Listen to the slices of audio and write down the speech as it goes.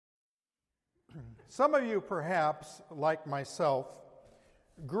Some of you, perhaps, like myself,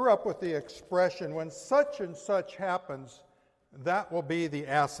 grew up with the expression, when such and such happens, that will be the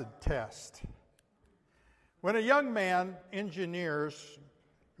acid test. When a young man engineers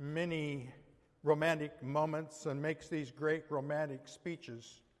many romantic moments and makes these great romantic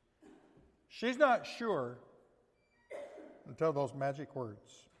speeches, she's not sure until those magic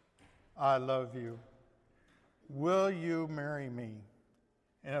words, I love you. Will you marry me?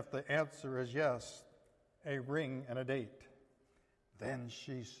 And if the answer is yes, a ring and a date, then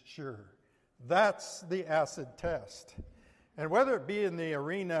she's sure. That's the acid test. And whether it be in the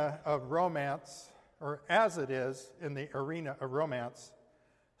arena of romance, or as it is in the arena of romance,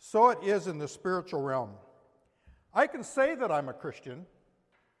 so it is in the spiritual realm. I can say that I'm a Christian.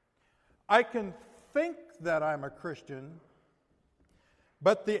 I can think that I'm a Christian.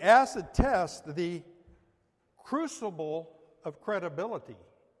 But the acid test, the crucible of credibility,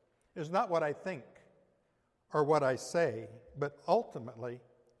 is not what I think or what I say, but ultimately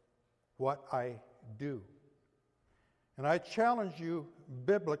what I do. And I challenge you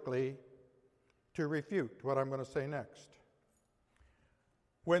biblically to refute what I'm going to say next.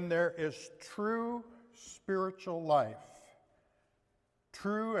 When there is true spiritual life,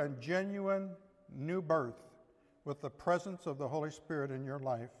 true and genuine new birth with the presence of the Holy Spirit in your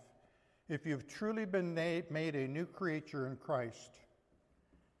life, if you've truly been made a new creature in Christ,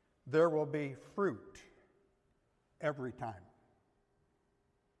 there will be fruit every time.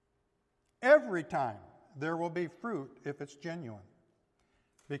 Every time there will be fruit if it's genuine,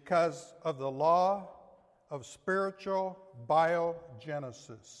 because of the law of spiritual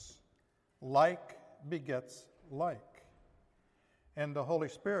biogenesis. Like begets like. And the Holy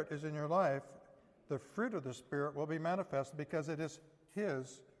Spirit is in your life. The fruit of the Spirit will be manifest because it is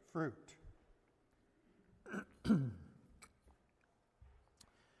His fruit.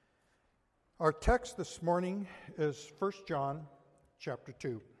 Our text this morning is 1 John chapter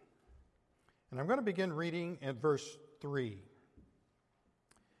 2. And I'm going to begin reading at verse 3.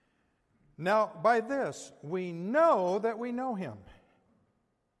 Now, by this, we know that we know Him,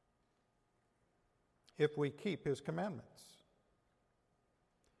 if we keep His commandments.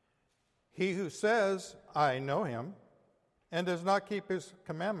 He who says, I know Him, and does not keep His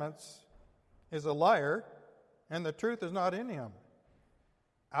commandments is a liar, and the truth is not in him.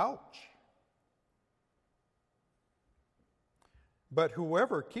 Ouch. But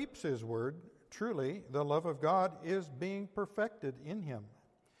whoever keeps His word, truly the love of God is being perfected in him.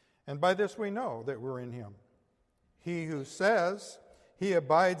 And by this we know that we're in Him. He who says he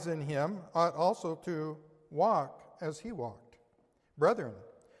abides in Him ought also to walk as He walked. Brethren,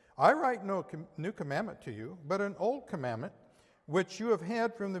 I write no new commandment to you, but an old commandment which you have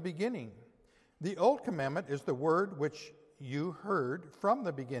had from the beginning. The old commandment is the word which you heard from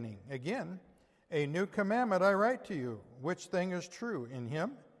the beginning. Again, a new commandment I write to you, which thing is true in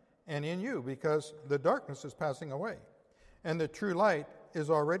Him and in you, because the darkness is passing away, and the true light is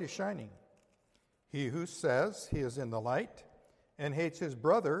already shining. He who says he is in the light and hates his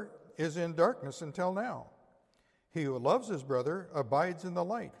brother is in darkness until now. He who loves his brother abides in the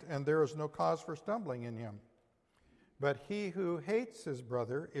light, and there is no cause for stumbling in him. But he who hates his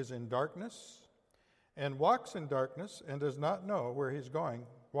brother is in darkness and walks in darkness and does not know where he's going.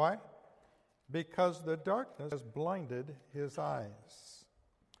 Why? Because the darkness has blinded his eyes.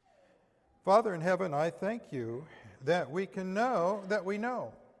 Father in heaven, I thank you that we can know that we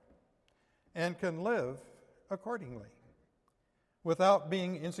know and can live accordingly without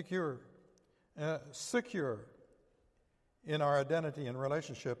being insecure, secure in our identity and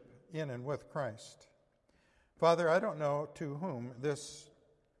relationship in and with Christ. Father, I don't know to whom this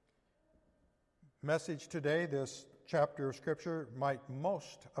message today, this chapter of Scripture, might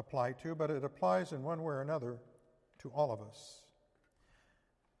most apply to, but it applies in one way or another to all of us.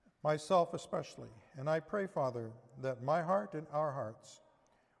 Myself especially. And I pray, Father, that my heart and our hearts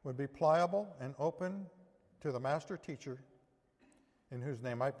would be pliable and open to the Master Teacher, in whose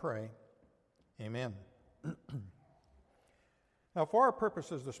name I pray. Amen. Now, for our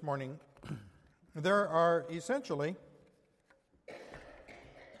purposes this morning, there are essentially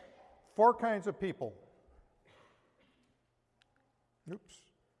four kinds of people. Oops.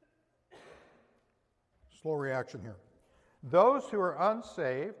 Slow reaction here. Those who are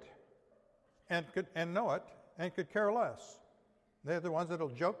unsaved and know it and could care less. They're the ones that'll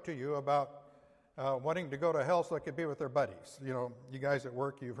joke to you about wanting to go to hell so they could be with their buddies. You know, you guys at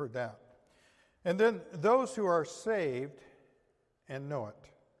work, you've heard that. And then those who are saved and know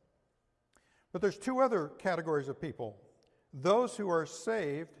it. But there's two other categories of people. Those who are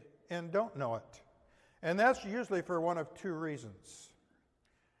saved and don't know it. And that's usually for one of two reasons.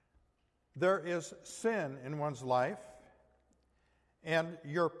 there is sin in one's life, and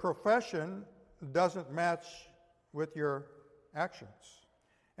your profession doesn't match with your actions.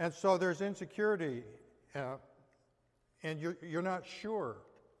 And so there's insecurity, and you're not sure.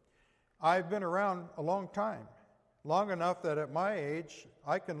 I've been around a long time, long enough that at my age,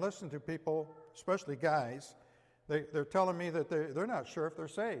 I can listen to people, especially guys, they're telling me that they're not sure if they're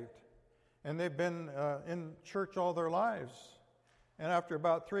saved. And they've been in church all their lives. And after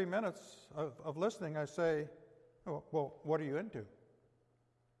about 3 minutes of listening, I say, oh, well, what are you into?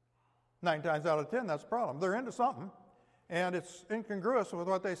 9 times out of 10, that's the problem. They're into something, and it's incongruous with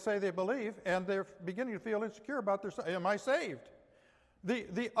what they say they believe, and they're beginning to feel insecure about am I saved?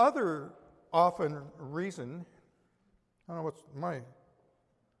 The other often reason, I don't know, am I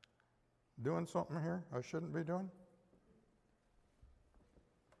doing something here I shouldn't be doing?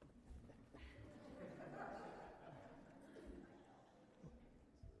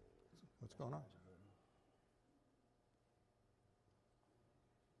 What's going on?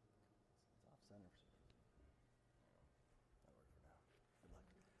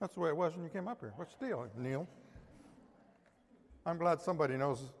 That's the way it was when you came up here. What's the deal, Neil? I'm glad somebody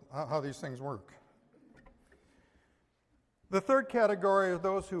knows how these things work. The third category are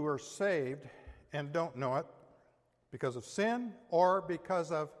those who are saved and don't know it because of sin or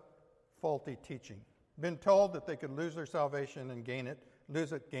because of faulty teaching. Been told that they could lose their salvation and gain it,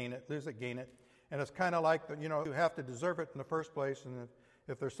 lose it, gain it, lose it, gain it. And it's kind of like, you have to deserve it in the first place. And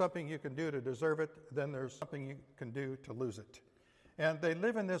if there's something you can do to deserve it, then there's something you can do to lose it. And they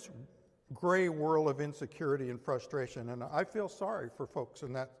live in this gray world of insecurity and frustration. And I feel sorry for folks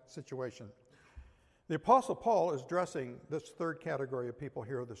in that situation. The Apostle Paul is addressing this third category of people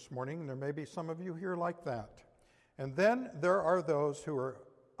here this morning. There may be some of you here like that. And then there are those who are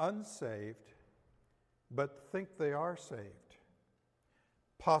unsaved but think they are saved.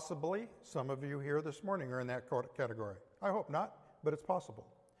 Possibly some of you here this morning are in that category. I hope not, but it's possible.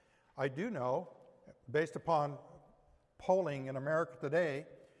 I do know, based upon polling in America today,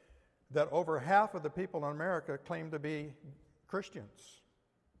 that over half of the people in America claim to be Christians.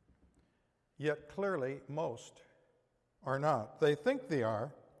 Yet clearly most are not. They think they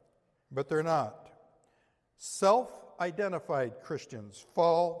are, but they're not. Self-identified Christians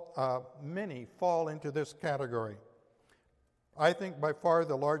many fall into this category. I think by far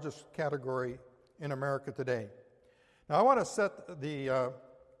the largest category in America today. Now I want to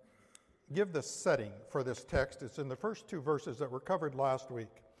give the setting for this text. It's in the first 2 verses that were covered last week.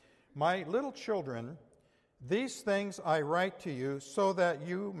 My little children, these things I write to you so that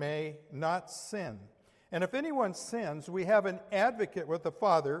you may not sin. And if anyone sins, we have an advocate with the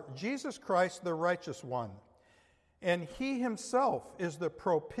Father, Jesus Christ, the righteous one. And he himself is the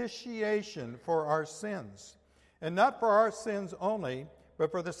propitiation for our sins. And not for our sins only,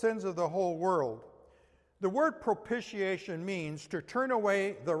 but for the sins of the whole world. The word propitiation means to turn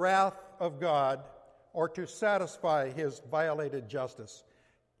away the wrath of God or to satisfy his violated justice.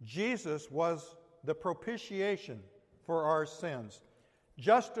 Jesus was the propitiation for our sins.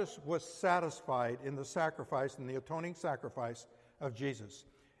 Justice was satisfied in the sacrifice, in the atoning sacrifice of Jesus.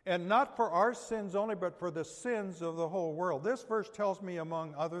 And not for our sins only, but for the sins of the whole world. This verse tells me,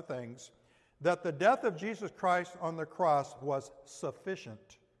 among other things, that the death of Jesus Christ on the cross was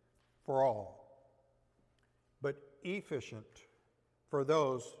sufficient for all, but efficient for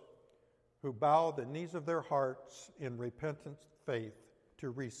those who bow the knees of their hearts in repentant faith to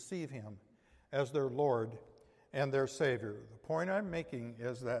receive him as their Lord and their Savior. The point I'm making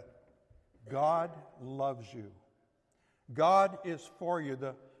is that God loves you. God is for you.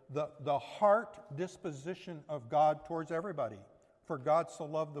 The heart disposition of God towards everybody. For God so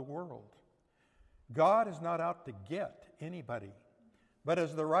loved the world. God is not out to get anybody. But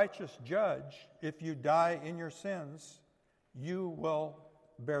as the righteous judge, if you die in your sins, you will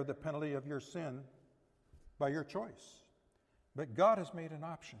bear the penalty of your sin by your choice. But God has made an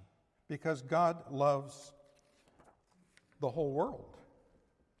option because God loves the whole world,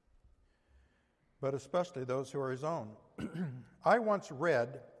 but especially those who are his own. I once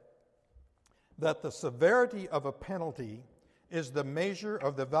read that the severity of a penalty is the measure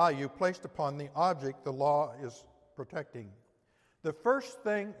of the value placed upon the object the law is protecting. The first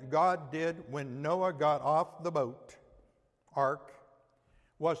thing God did when Noah got off the ark,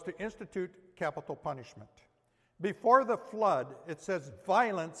 was to institute capital punishment. Before the flood, it says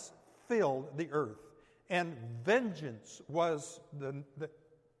violence filled the earth, and vengeance was the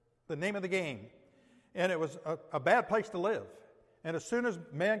name of the game. And it was a bad place to live. And as soon as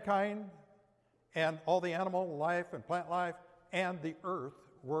mankind and all the animal life and plant life and the earth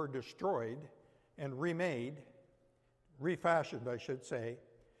were destroyed and remade, refashioned, I should say,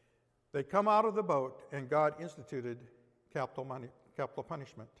 They come out of the boat, and God instituted capital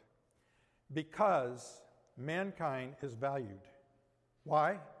punishment because mankind is valued.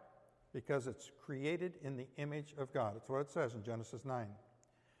 Why? Because it's created in the image of God. That's what it says in Genesis 9.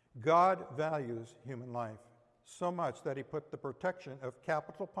 God values human life so much that he put the protection of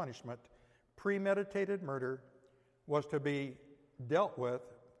capital punishment. Premeditated murder was to be dealt with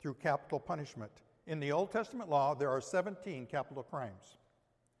through capital punishment. In the Old Testament law, there are 17 capital crimes.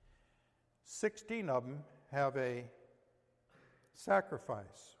 16 of them have a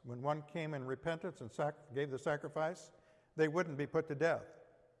sacrifice. When one came in repentance and gave the sacrifice, they wouldn't be put to death,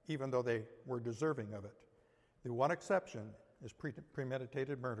 even though they were deserving of it. The one exception is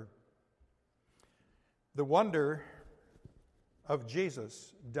premeditated murder. The wonder of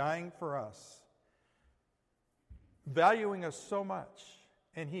Jesus dying for us, valuing us so much,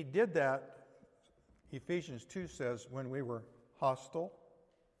 and he did that, Ephesians 2 says, when we were hostile,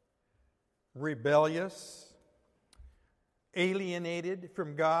 rebellious, alienated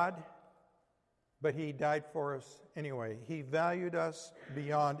from God, but he died for us anyway. He valued us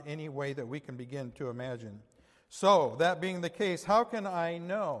beyond any way that we can begin to imagine. So, that being the case, how can I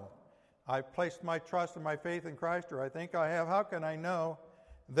know? I've placed my trust and my faith in Christ, or I think I have. How can I know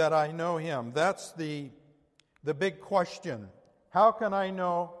that I know him? That's the big question. How can I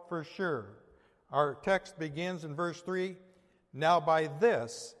know for sure? Our text begins in verse 3. Now by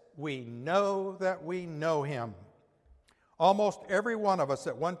this we know that we know him. Almost every one of us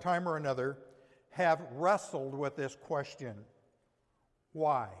at one time or another have wrestled with this question.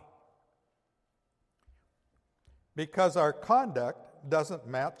 Why? Because our conduct doesn't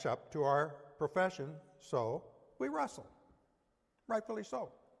match up to our profession, so we wrestle. Rightfully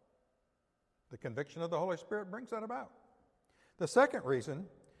so. The conviction of the Holy Spirit brings that about. The second reason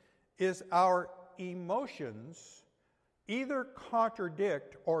is our emotions either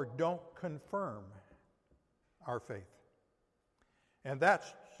contradict or don't confirm our faith. And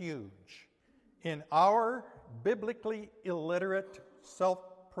that's huge. In our biblically illiterate,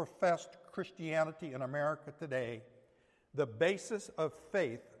 self-professed Christianity in America today, the basis of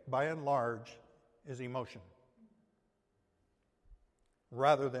faith, by and large, is emotion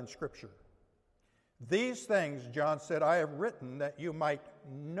rather than Scripture. These things, John said, I have written that you might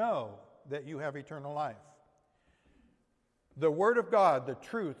know that you have eternal life. The Word of God, the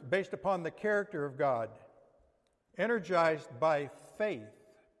truth, based upon the character of God, energized by faith,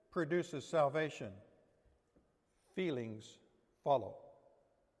 produces salvation. Feelings follow.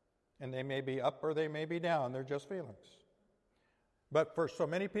 And they may be up or they may be down. They're just feelings. But for so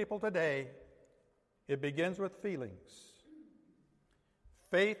many people today, it begins with feelings.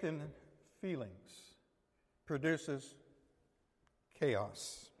 Faith in feelings produces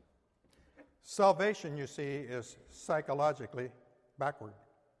chaos. Salvation, you see, is psychologically backward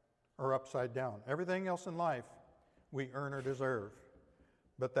or upside down. Everything else in life we earn or deserve.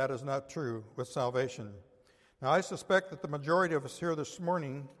 But that is not true with salvation. Now, I suspect that the majority of us here this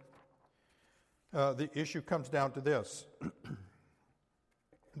morning, the issue comes down to this.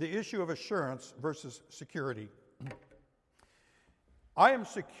 The issue of assurance versus security. I am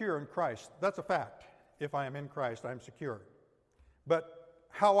secure in Christ. That's a fact. If I am in Christ, I'm secure. But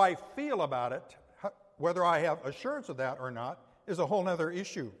how I feel about it, whether I have assurance of that or not, is a whole other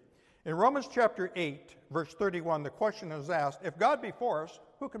issue. In Romans chapter 8, verse 31, the question is asked, if God be for us,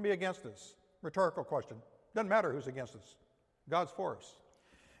 who can be against us? Rhetorical question. Doesn't matter who's against us. God's for us.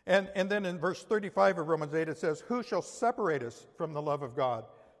 And then in verse 35 of Romans 8, it says, who shall separate us from the love of God?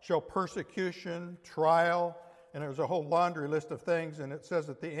 Shall persecution, trial, and there's a whole laundry list of things, and it says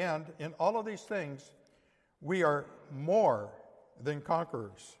at the end, in all of these things, we are more than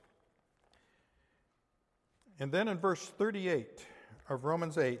conquerors. And then in verse 38 of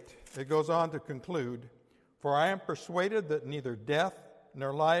Romans 8, it goes on to conclude, for I am persuaded that neither death,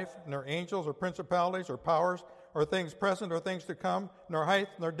 nor life, nor angels, or principalities, or powers, or things present, or things to come, nor height,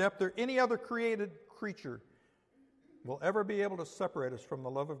 nor depth, or any other created creature will ever be able to separate us from the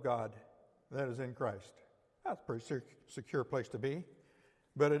love of God that is in Christ. That's a pretty secure place to be.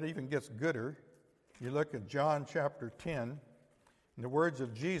 But it even gets gooder. You look at John chapter 10, in the words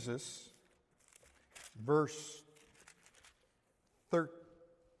of Jesus, verse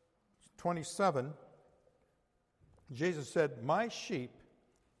 27, Jesus said, my sheep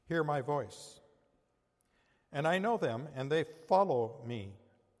hear my voice, and I know them, and they follow me.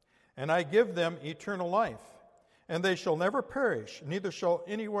 And I give them eternal life, and they shall never perish, neither shall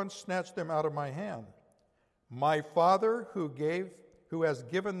anyone snatch them out of my hand. My Father who has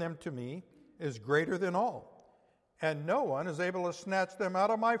given them to me is greater than all, and no one is able to snatch them out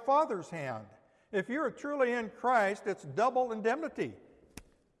of my Father's hand. If you're truly in Christ, it's double indemnity.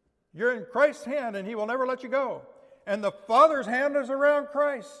 You're in Christ's hand, and he will never let you go. And the Father's hand is around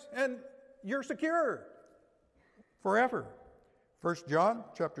Christ, and you're secure forever. 1 John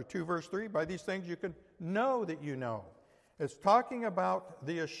chapter 2, verse 3, by these things you can know that you know. It's talking about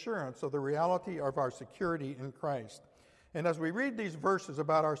the assurance of the reality of our security in Christ. And as we read these verses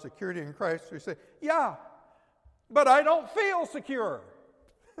about our security in Christ, we say, yeah, but I don't feel secure.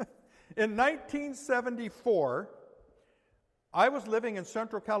 In 1974, I was living in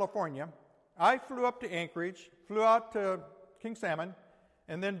Central California. I flew up to Anchorage, flew out to King Salmon,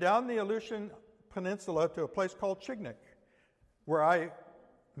 and then down the Aleutian Peninsula to a place called Chignik, where I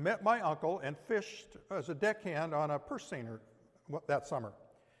met my uncle and fished as a deckhand on a purse seiner that summer.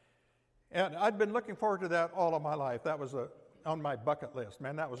 And I'd been looking forward to that all of my life. That was on my bucket list,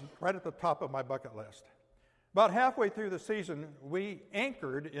 man. That was right at the top of my bucket list. About halfway through the season, we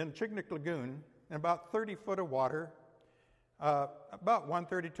anchored in Chignik Lagoon in about 30 foot of water. About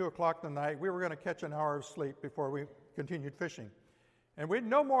 1:30, 2 o'clock in the night, we were going to catch an hour of sleep before we continued fishing. And we'd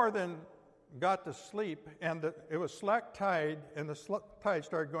no more than got to sleep, and it was slack tide, and the tide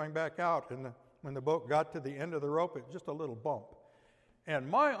started going back out, and when the boat got to the end of the rope, it was just a little bump. And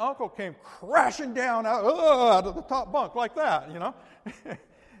my uncle came crashing down out of the top bunk like that, you know.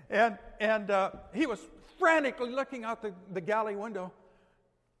 and he was frantically looking out the galley window.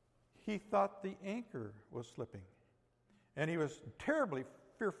 He thought the anchor was slipping. And he was terribly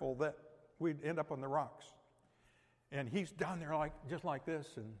fearful that we'd end up on the rocks. And he's down there just like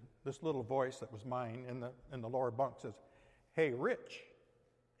this, and this little voice that was mine in the lower bunk says, "Hey, Rich,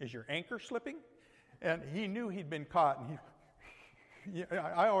 is your anchor slipping?" And he knew he'd been caught, and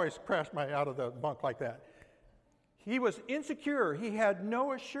I always crashed out of the bunk like that. He was insecure. He had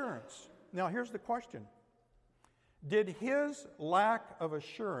no assurance. Now, here's the question. Did his lack of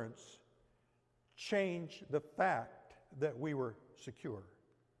assurance change the fact that we were secure?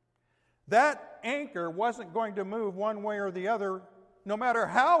 That anchor wasn't going to move one way or the other, no matter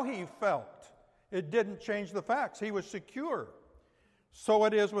how he felt. It didn't change the facts. He was secure. So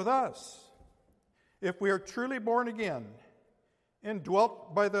it is with us. If we are truly born again,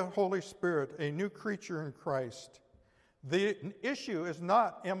 indwelt by the Holy Spirit, a new creature in Christ, the issue is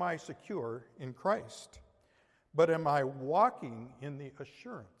not, am I secure in Christ, but am I walking in the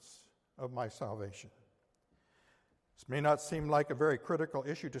assurance of my salvation? This may not seem like a very critical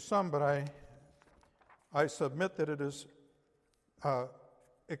issue to some, but I submit that it is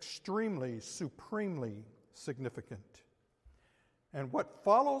extremely, supremely significant. And what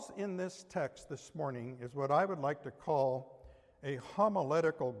follows in this text this morning is what I would like to call a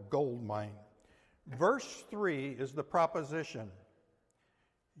homiletical gold mine. Verse 3 is the proposition.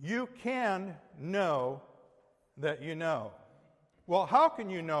 You can know that you know. Well, how can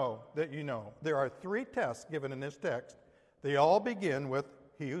you know that you know? There are 3 tests given in this text. They all begin with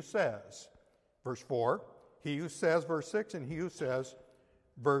he who says. Verse 4, he who says, verse 6, and he who says,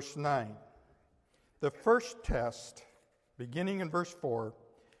 verse 9. The first test, beginning in verse 4,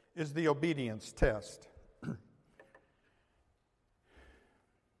 is the obedience test.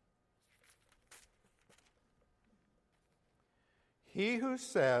 He who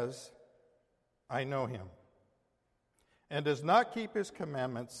says, I know him, and does not keep his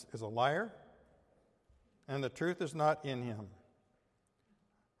commandments is a liar, and the truth is not in him.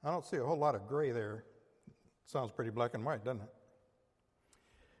 I don't see a whole lot of gray there. Sounds pretty black and white, doesn't it?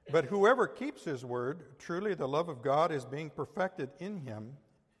 But whoever keeps his word, truly the love of God is being perfected in him,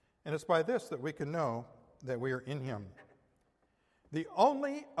 and it's by this that we can know that we are in him. The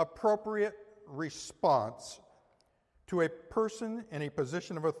only appropriate response to a person in a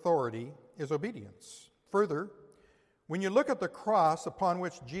position of authority is obedience. Further, when you look at the cross upon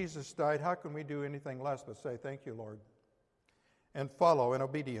which Jesus died, how can we do anything less but say, thank you, Lord, and follow in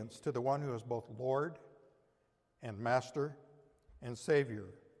obedience to the one who is both Lord and Master and Savior?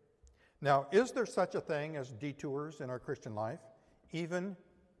 Now, is there such a thing as detours in our Christian life, even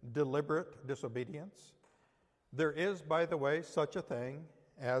deliberate disobedience? There is, by the way, such a thing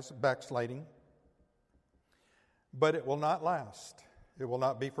as backsliding, but it will not last. It will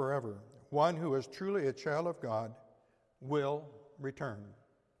not be forever. One who is truly a child of God will return,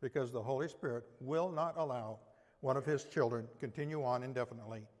 because the Holy Spirit will not allow one of his children to continue on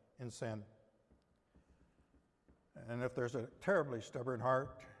indefinitely in sin. And if there's a terribly stubborn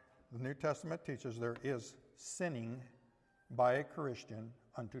heart, the New Testament teaches there is sinning by a Christian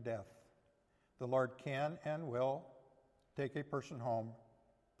unto death. The Lord can and will take a person home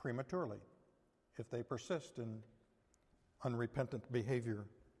prematurely if they persist in unrepentant behavior.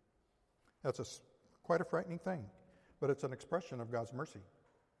 That's quite a frightening thing, but it's an expression of God's mercy.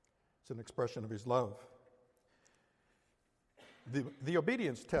 It's an expression of his love. The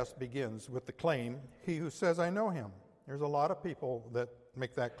obedience test begins with the claim, he who says, I know him. There's a lot of people that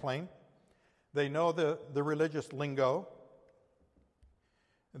make that claim. They know the religious lingo.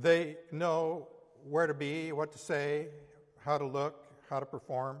 They know where to be, what to say, how to look, how to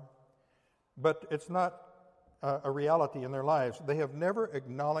perform. But it's not a reality in their lives. They have never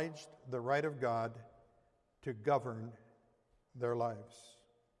acknowledged the right of God to govern their lives.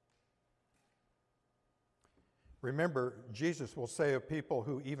 Remember, Jesus will say of people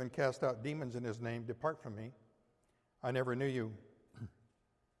who even cast out demons in his name, depart from me, I never knew you.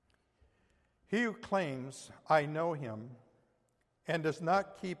 He who claims, I know him, and does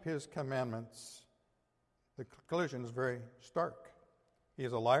not keep his commandments, the conclusion is very stark. He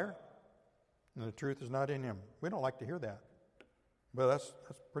is a liar, and the truth is not in him. We don't like to hear that, but that's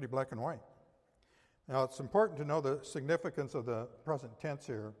pretty black and white. Now, it's important to know the significance of the present tense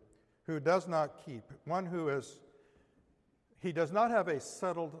here. Who does not keep, one who is, he does not have a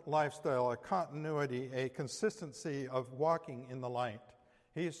settled lifestyle, a continuity, a consistency of walking in the light.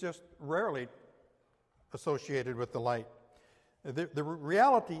 He's just rarely associated with the light. The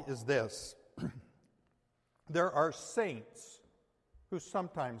reality is this. There are saints who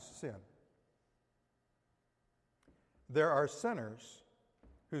sometimes sin. There are sinners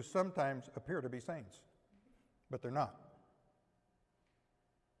who sometimes appear to be saints, but they're not.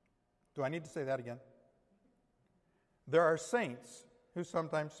 Do I need to say that again? There are saints who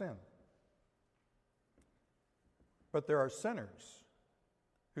sometimes sin, but there are sinners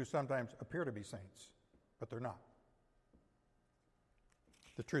who sometimes appear to be saints, but they're not.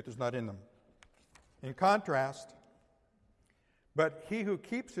 The truth is not in them. In contrast, but he who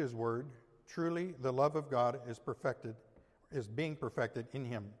keeps his word, truly the love of God is being perfected in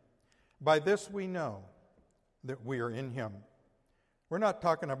him. By this we know that we are in him. We're not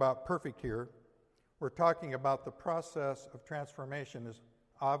talking about perfect here. We're talking about the process of transformation is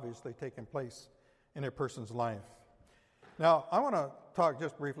obviously taking place in a person's life. Now, I want to talk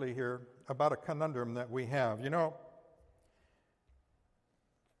just briefly here about a conundrum that we have. You know,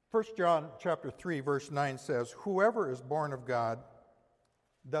 1 John chapter 3, verse 9 says, whoever is born of God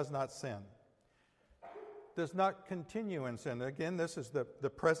does not sin, does not continue in sin. Again, this is the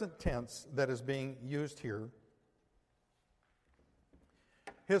present tense that is being used here.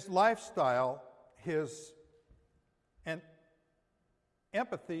 His lifestyle, his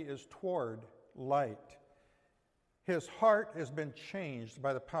empathy is toward light. His heart has been changed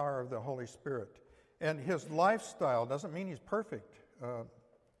by the power of the Holy Spirit. And his lifestyle doesn't mean he's perfect,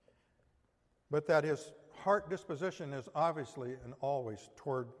 but that his heart disposition is obviously and always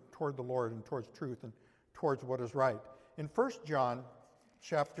toward the Lord and towards truth and towards what is right. In 1 John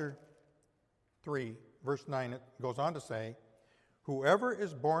chapter 3, verse 9, it goes on to say, whoever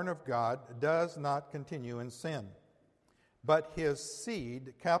is born of God does not continue in sin, but his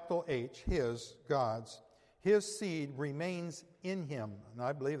seed, capital H, his, God's, his seed remains in him. And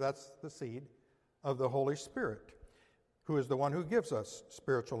I believe that's the seed of the Holy Spirit, who is the one who gives us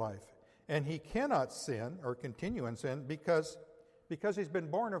spiritual life. And he cannot sin or continue in sin because he's been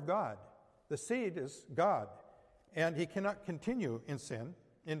born of God. The seed is God. And he cannot continue in sin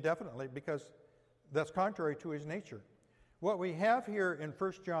indefinitely because that's contrary to his nature. What we have here in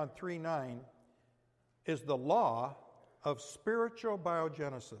 1 John 3:9 is the law of spiritual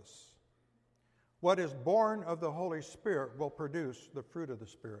biogenesis. What is born of the Holy Spirit will produce the fruit of the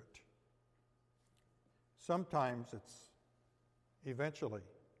Spirit. Sometimes it's eventually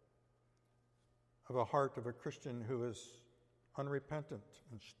of a heart of a Christian who is unrepentant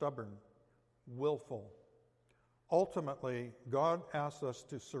and stubborn, willful. Ultimately, God asks us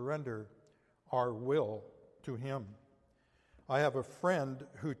to surrender our will to him. I have a friend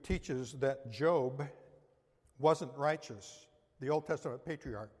who teaches that Job wasn't righteous, the Old Testament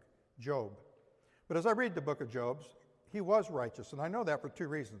patriarch, Job. But as I read the book of Job, he was righteous, and I know that for two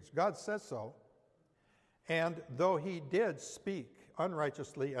reasons. God says so, and though he did speak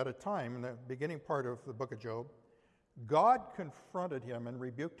unrighteously at a time in the beginning part of the book of Job, God confronted him and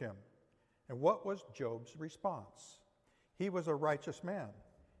rebuked him. And what was Job's response? He was a righteous man,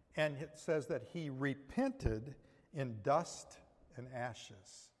 and it says that he repented in dust and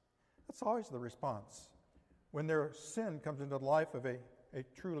ashes. That's always the response. When their sin comes into the life of a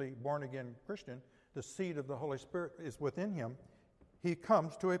truly born-again Christian, the seed of the Holy Spirit is within him, he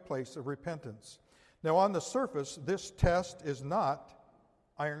comes to a place of repentance. Now, on the surface, this test is not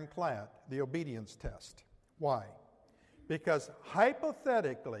ironclad, the obedience test. Why? Because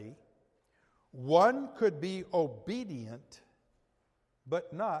hypothetically, one could be obedient,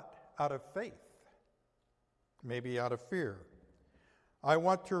 but not out of faith, maybe out of fear. I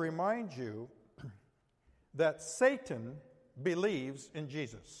want to remind you that Satan believes in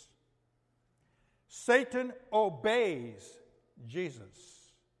Jesus. Satan obeys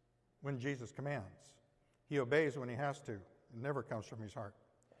Jesus when Jesus commands. He obeys when he has to. It never comes from his heart.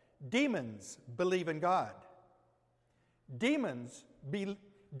 Demons believe in God. Demons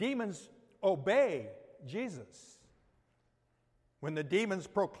obey Jesus. When the demons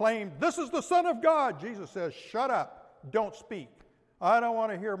proclaim, "This is the Son of God," Jesus says, "Shut up, don't speak. I don't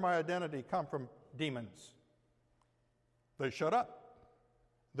want to hear my identity come from demons." They shut up.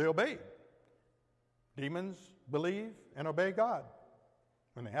 They obey. Demons believe and obey God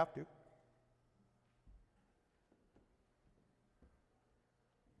when they have to.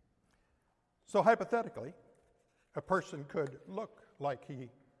 So hypothetically, a person could look like he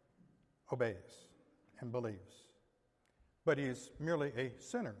obeys and believes, but he's merely a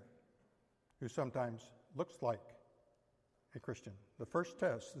sinner who sometimes looks like a Christian. The first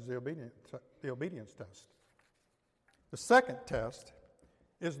test is the obedience test. The second test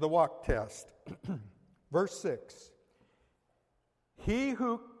is the walk test. Verse 6. He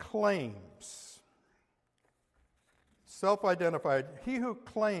who claims, self-identified, he who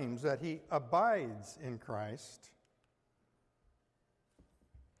claims that he abides in Christ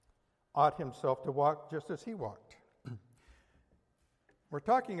ought himself to walk just as he walked. We're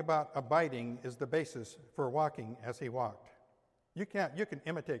talking about abiding is the basis for walking as he walked. You can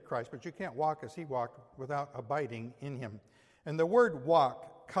imitate Christ, but you can't walk as he walked without abiding in him. And the word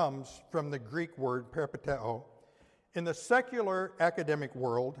walk comes from the Greek word peripateo. In the secular academic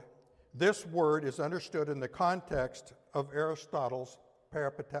world, this word is understood in the context of Aristotle's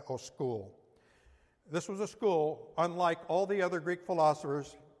peripateo school. This was a school, unlike all the other Greek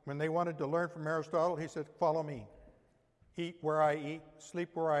philosophers, when they wanted to learn from Aristotle, he said, "Follow me. Eat where I eat,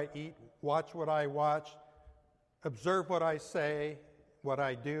 sleep where I eat, watch what I watch, observe what I say, what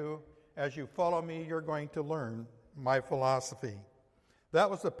I do. As you follow me, you're going to learn my philosophy." That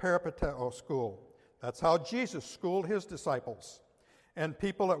was the peripateo school. That's how Jesus schooled his disciples. And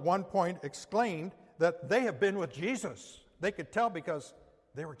people at one point exclaimed that they have been with Jesus. They could tell because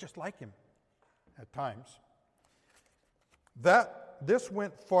they were just like him at times. This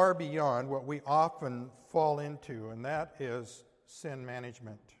went far beyond what we often fall into, and that is sin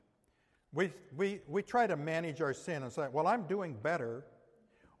management. We try to manage our sin and say, well, I'm doing better,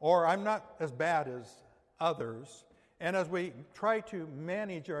 or I'm not as bad as others. And as we try to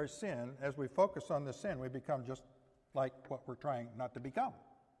manage our sin, as we focus on the sin, we become just like what we're trying not to become.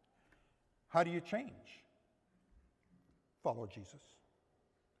 How do you change? Follow Jesus.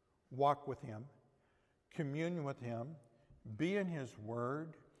 Walk with him. Commune with him. Be in his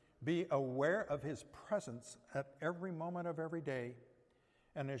word. Be aware of his presence at every moment of every day.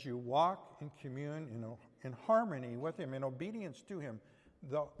 And as you walk and commune in harmony with him, in obedience to him,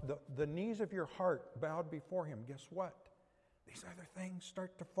 the knees of your heart bowed before him, guess what? These other things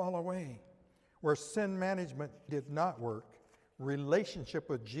start to fall away. Where sin management did not work, relationship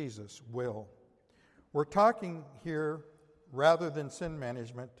with Jesus will. We're talking here, rather than sin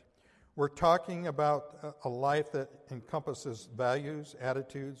management, we're talking about a life that encompasses values,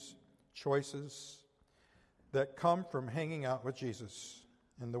 attitudes, choices that come from hanging out with Jesus.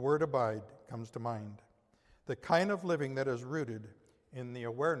 And the word abide comes to mind. The kind of living that is rooted in the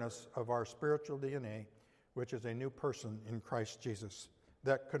awareness of our spiritual DNA, which is a new person in Christ Jesus,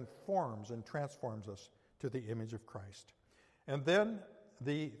 that conforms and transforms us to the image of Christ. And then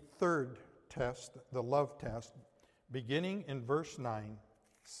the third test, the love test, beginning in verse 9,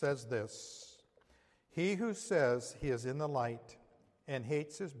 says this: "He who says he is in the light and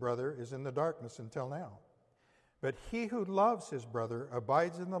hates his brother is in the darkness until now. But he who loves his brother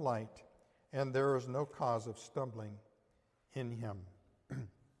abides in the light, and there is no cause of stumbling in him."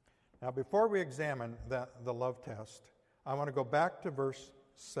 Now, before we examine the love test, I want to go back to verse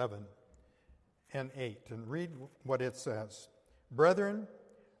 7 and 8 and read what it says. "Brethren,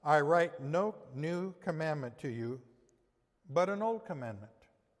 I write no new commandment to you, but an old commandment."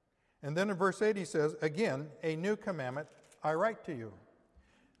 And then in verse 8 he says, "Again, a new commandment I write to you."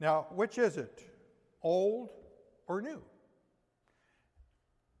 Now, which is it? Old or new?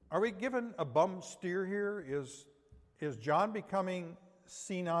 Are we given a bum steer here? Is John becoming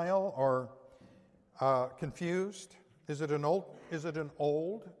senile or confused? Is it an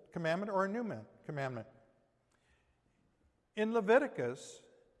old commandment or a new commandment? In Leviticus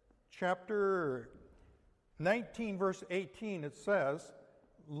chapter 19, verse 18, it says,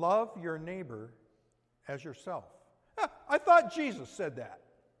 "Love your neighbor as yourself." I thought Jesus said that.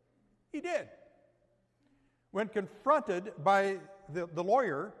 He did. When confronted by the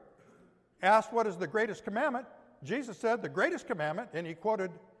lawyer, asked what is the greatest commandment, Jesus said the greatest commandment, and he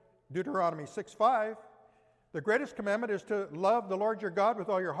quoted Deuteronomy 6:5, The greatest commandment is to love the Lord your God with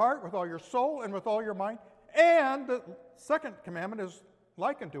all your heart, with all your soul, and with all your mind. And the second commandment is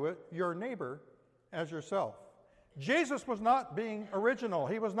likened to it, your neighbor as yourself. Jesus was not being original.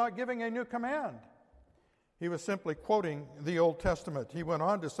 He was not giving a new command. He was simply quoting the Old Testament. He went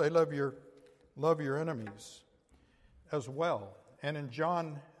on to say, love your enemies as well. And in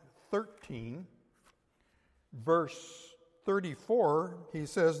John 13, verse 34, he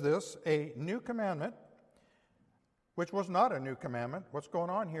says this, a new commandment, which was not a new commandment. What's going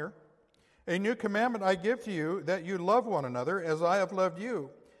on here? A new commandment I give to you, that you love one another as I have loved you,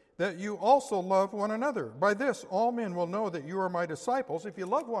 that you also love one another. By this, all men will know that you are my disciples if you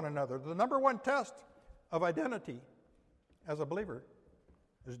love one another. The number one test of identity as a believer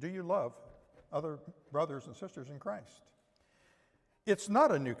is, do you love other brothers and sisters in Christ? It's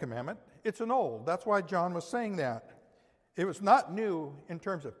not a new commandment. It's an old. That's why John was saying that. It was not new in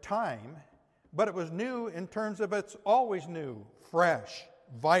terms of time, but it was new in terms of it's always new, fresh,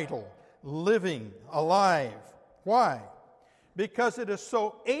 vital, living, alive. Why? Because it is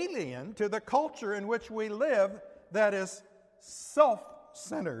so alien to the culture in which we live that is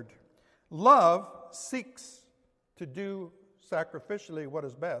self-centered. Love seeks to do sacrificially what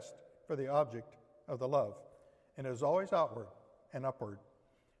is best for the object of the love, and it is always outward and upward.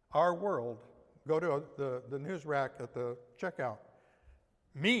 Our world, go to the news rack at the checkout.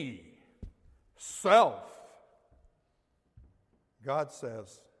 Me, self. God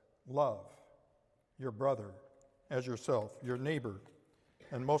says, love your brother as yourself, your neighbor,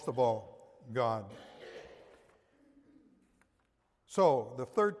 and most of all, God. So, the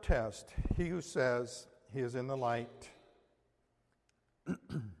third test, he who says he is in the light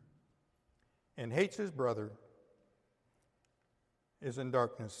and hates his brother is in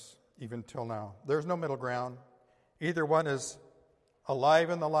darkness even till now. There's no middle ground. Either one is alive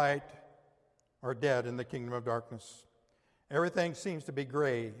in the light or dead in the kingdom of darkness. Everything seems to be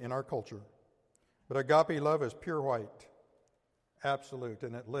gray in our culture. But agape love is pure white, absolute,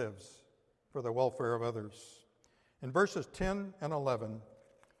 and it lives for the welfare of others. In verses 10 and 11,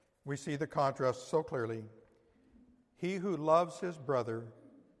 we see the contrast so clearly. He who loves his brother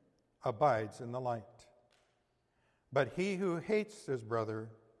abides in the light, but he who hates his brother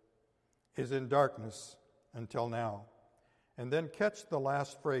is in darkness until now. And then catch the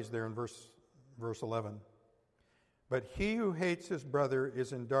last phrase there in verse 11. But he who hates his brother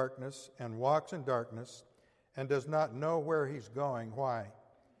is in darkness and walks in darkness and does not know where he's going. Why?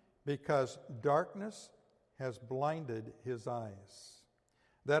 Because darkness has blinded his eyes.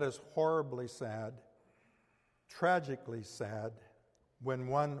 That is horribly sad, tragically sad. When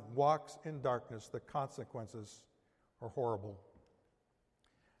one walks in darkness, the consequences are horrible.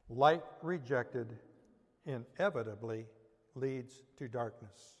 Light rejected inevitably leads to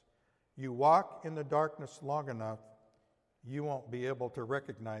darkness. You walk in the darkness long enough, you won't be able to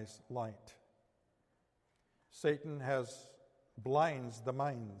recognize light. Satan blinds the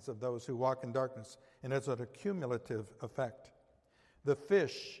minds of those who walk in darkness, and it's an accumulative effect. The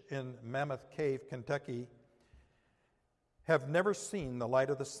fish in Mammoth Cave, Kentucky, have never seen the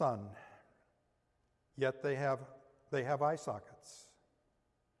light of the sun, yet they have eye sockets,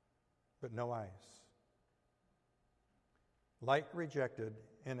 but no eyes. Light rejected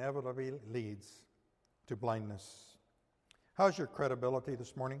inevitably leads to blindness. How's your credibility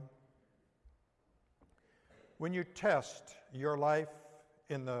this morning? When you test your life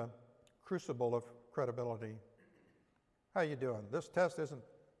in the crucible of credibility, how are you doing? This test isn't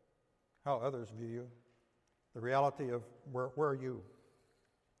how others view you. The reality of where are you?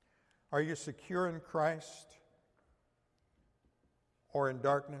 Are you secure in Christ, or in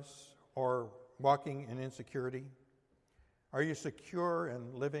darkness, or walking in insecurity? Are you secure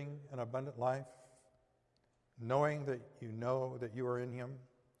in living an abundant life, knowing that you are in Him?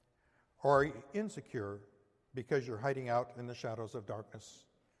 Or are you insecure because you're hiding out in the shadows of darkness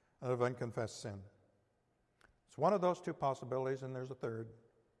and of unconfessed sin? It's one of those two possibilities, and there's a third.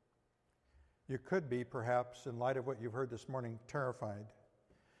 You could be, perhaps, in light of what you've heard this morning, terrified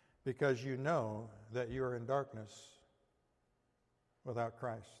because you know that you are in darkness without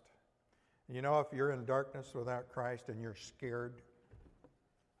Christ. You know, if you're in darkness without Christ and you're scared,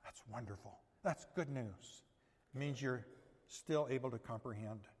 that's wonderful. That's good news. It means you're still able to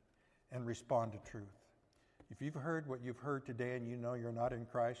comprehend and respond to truth. If you've heard what you've heard today and you know you're not in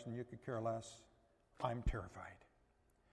Christ and you could care less, I'm terrified.